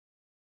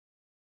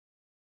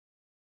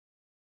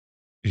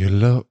You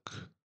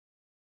look...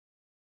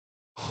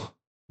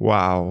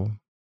 Wow.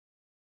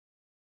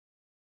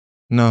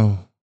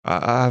 No,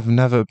 I've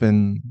never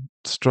been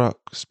struck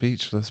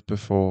speechless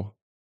before.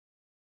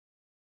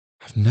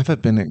 I've never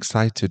been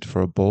excited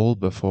for a ball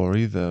before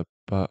either,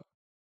 but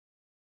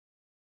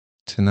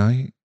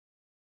tonight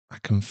I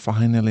can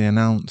finally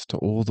announce to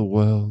all the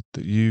world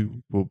that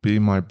you will be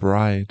my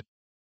bride.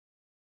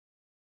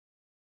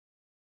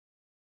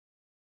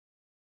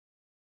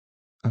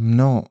 I'm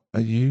not.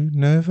 Are you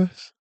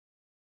nervous?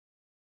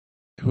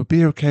 It would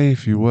be okay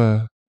if you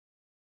were.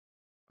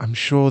 I'm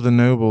sure the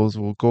nobles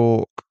will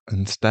gawk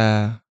and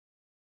stare.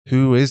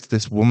 Who is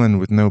this woman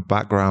with no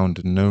background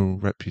and no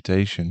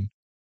reputation?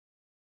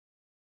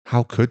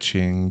 How could she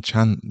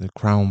enchant the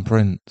crown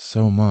prince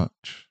so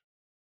much?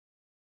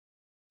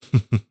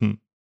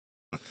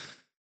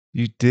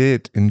 You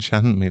did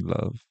enchant me,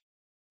 love.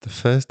 The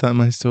first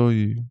time I saw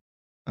you,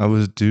 I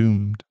was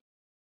doomed.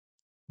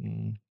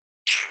 Mm.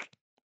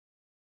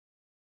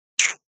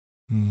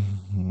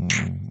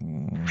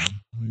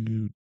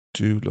 You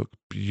do look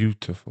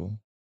beautiful.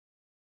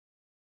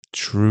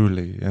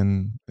 Truly,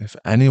 and if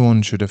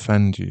anyone should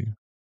offend you,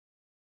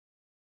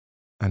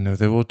 I know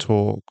they will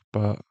talk,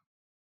 but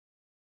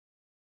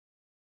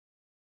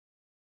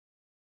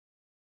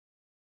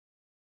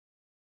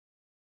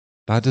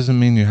that doesn't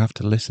mean you have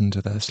to listen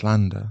to their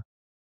slander.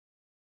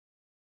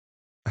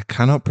 I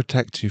cannot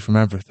protect you from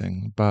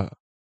everything, but,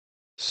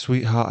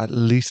 sweetheart, at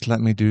least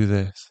let me do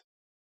this.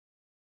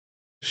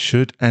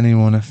 Should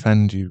anyone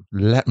offend you,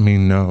 let me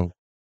know.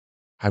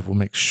 I will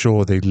make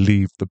sure they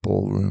leave the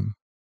ballroom.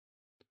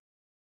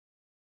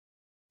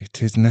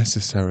 It is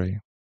necessary.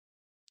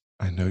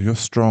 I know you're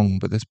strong,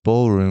 but this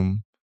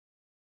ballroom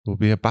will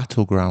be a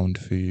battleground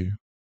for you.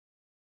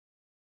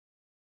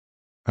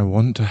 I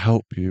want to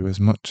help you as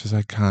much as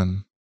I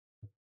can.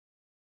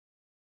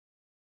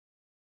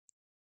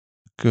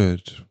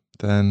 Good.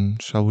 Then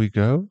shall we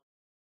go?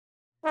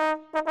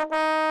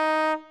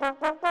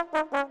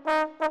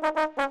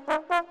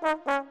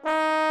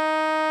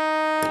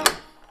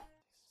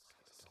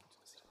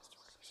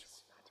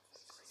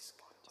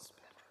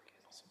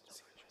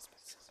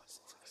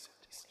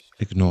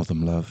 Ignore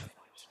them, love.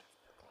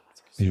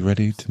 Are you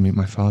ready to meet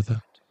my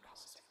father?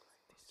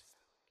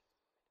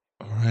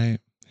 All right,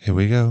 here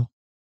we go.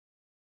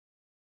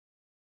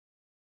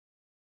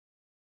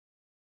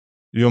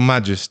 Your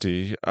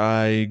Majesty,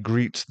 I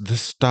greet the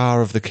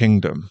star of the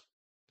kingdom.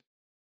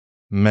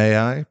 May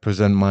I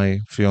present my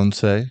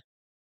fiancée?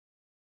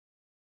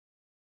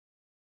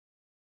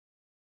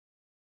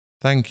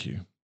 Thank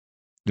you.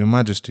 Your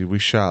Majesty, we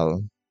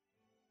shall.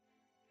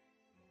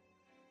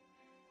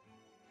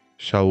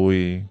 Shall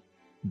we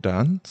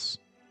dance?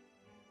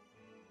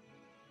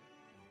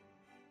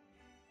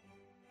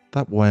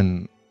 That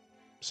went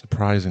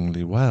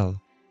surprisingly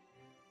well.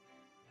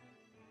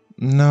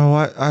 No,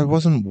 I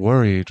wasn't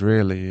worried,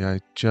 really. I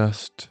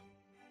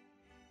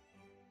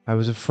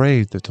was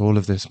afraid that all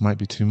of this might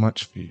be too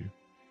much for you.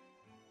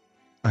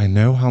 I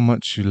know how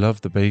much you love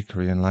the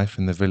bakery and life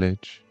in the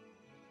village.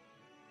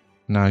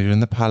 Now you're in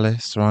the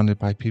palace, surrounded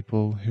by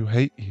people who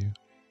hate you,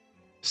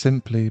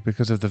 simply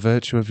because of the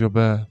virtue of your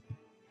birth.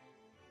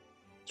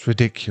 It's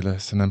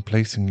ridiculous, and I'm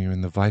placing you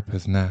in the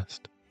viper's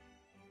nest.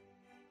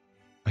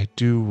 I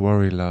do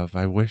worry, love.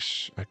 I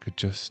wish I could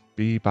just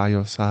be by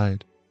your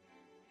side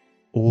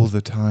all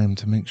the time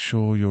to make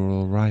sure you're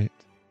all right.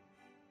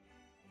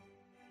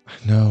 I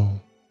know.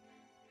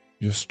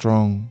 You're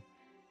strong.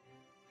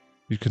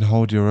 You can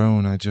hold your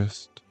own.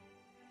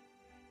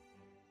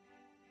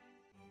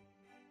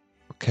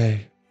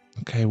 Okay,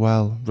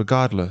 well,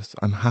 regardless,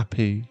 I'm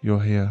happy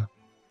you're here.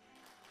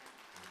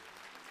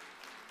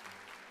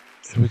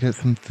 Shall we get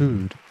some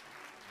food?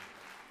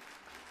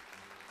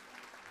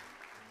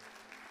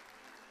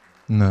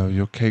 No,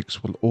 your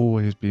cakes will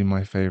always be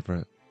my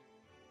favorite.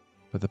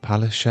 But the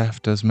palace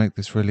chef does make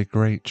this really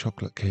great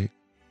chocolate cake.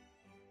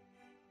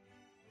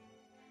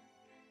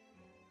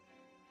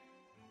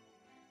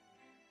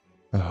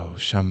 Oh,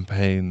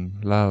 champagne,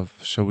 love,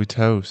 shall we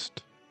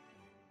toast?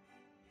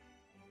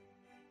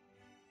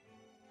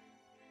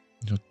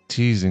 You're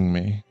teasing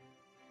me.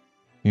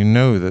 You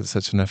know that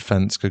such an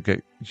offense could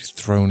get you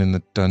thrown in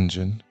the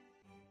dungeon.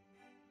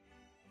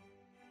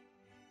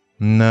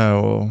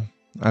 No,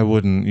 I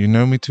wouldn't. You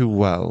know me too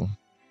well.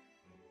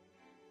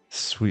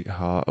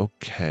 Sweetheart,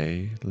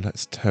 okay,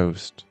 let's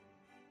toast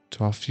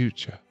to our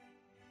future.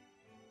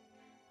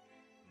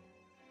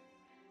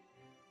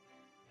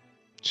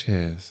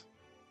 Cheers.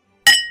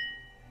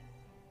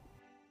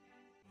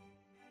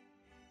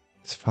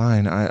 It's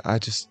fine, I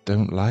just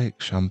don't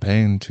like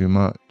champagne too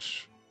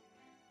much.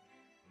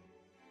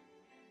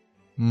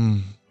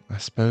 I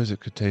suppose it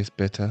could taste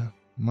bitter.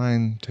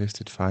 Mine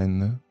tasted fine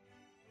though.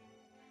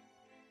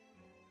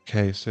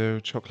 Okay, so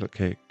chocolate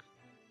cake.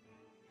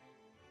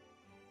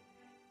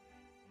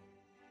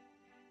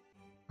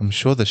 I'm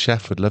sure the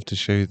chef would love to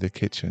show you the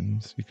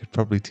kitchens. You could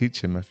probably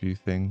teach him a few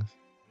things.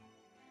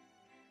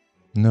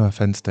 No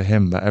offense to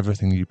him, but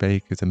everything you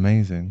bake is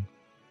amazing.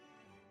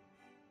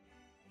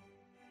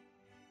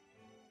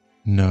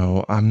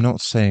 No, I'm not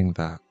saying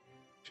that.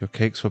 your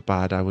cakes were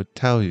bad, I would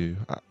tell you.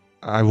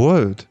 I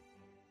would.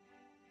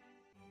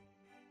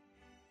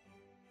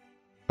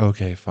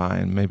 Okay,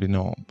 fine, maybe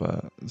not,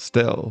 but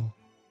still.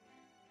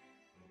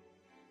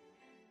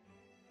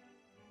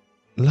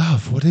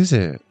 Love, what is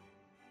it?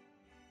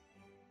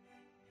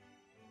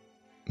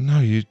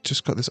 No, you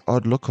just got this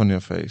odd look on your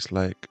face,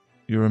 like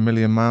you're a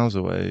million miles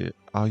away.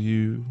 Are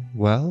you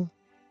well?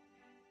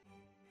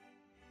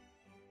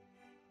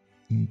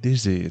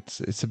 Dizzy,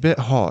 it's a bit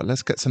hot.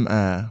 Let's get some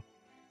air.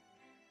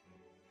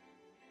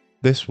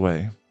 This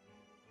way.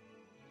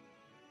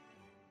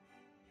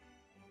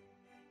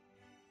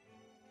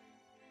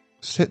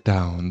 Sit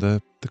down.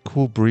 The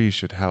cool breeze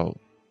should help.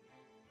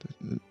 Do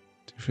you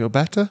feel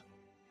better?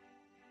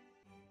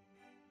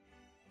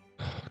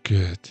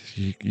 Good.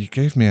 You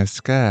gave me a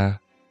scare.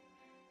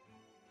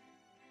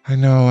 I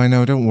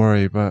know, don't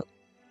worry, but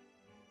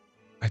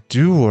I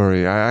do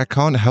worry. I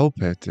can't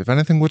help it. If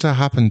anything were to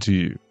happen to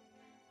you.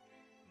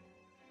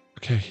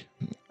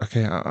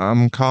 Okay,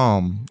 I'm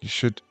calm. You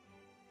should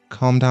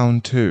calm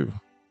down too.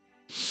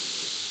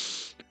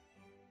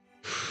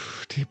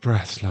 Deep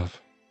breaths, love.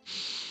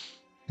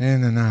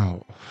 In and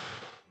out.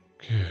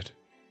 Good.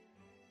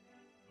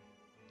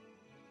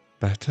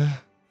 Better?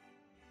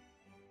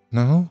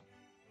 No?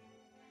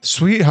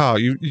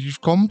 Sweetheart,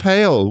 you've gone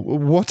pale.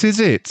 What is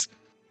it?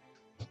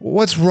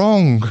 What's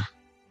wrong?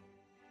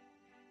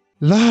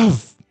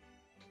 Love!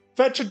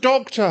 Fetch a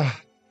doctor!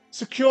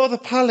 Secure the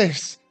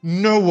palace!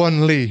 No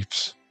one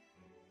leaves!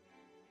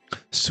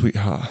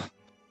 Sweetheart,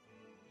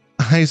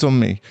 eyes on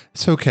me.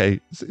 It's okay.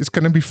 It's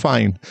gonna be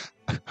fine.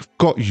 I've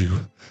got you.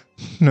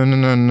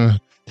 No.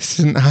 This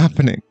isn't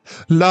happening.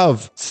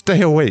 Love,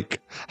 stay awake.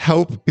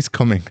 Help is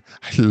coming.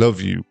 I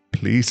love you.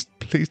 Please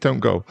don't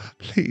go.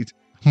 Please,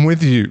 I'm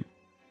with you.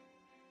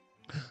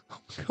 Oh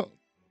my God.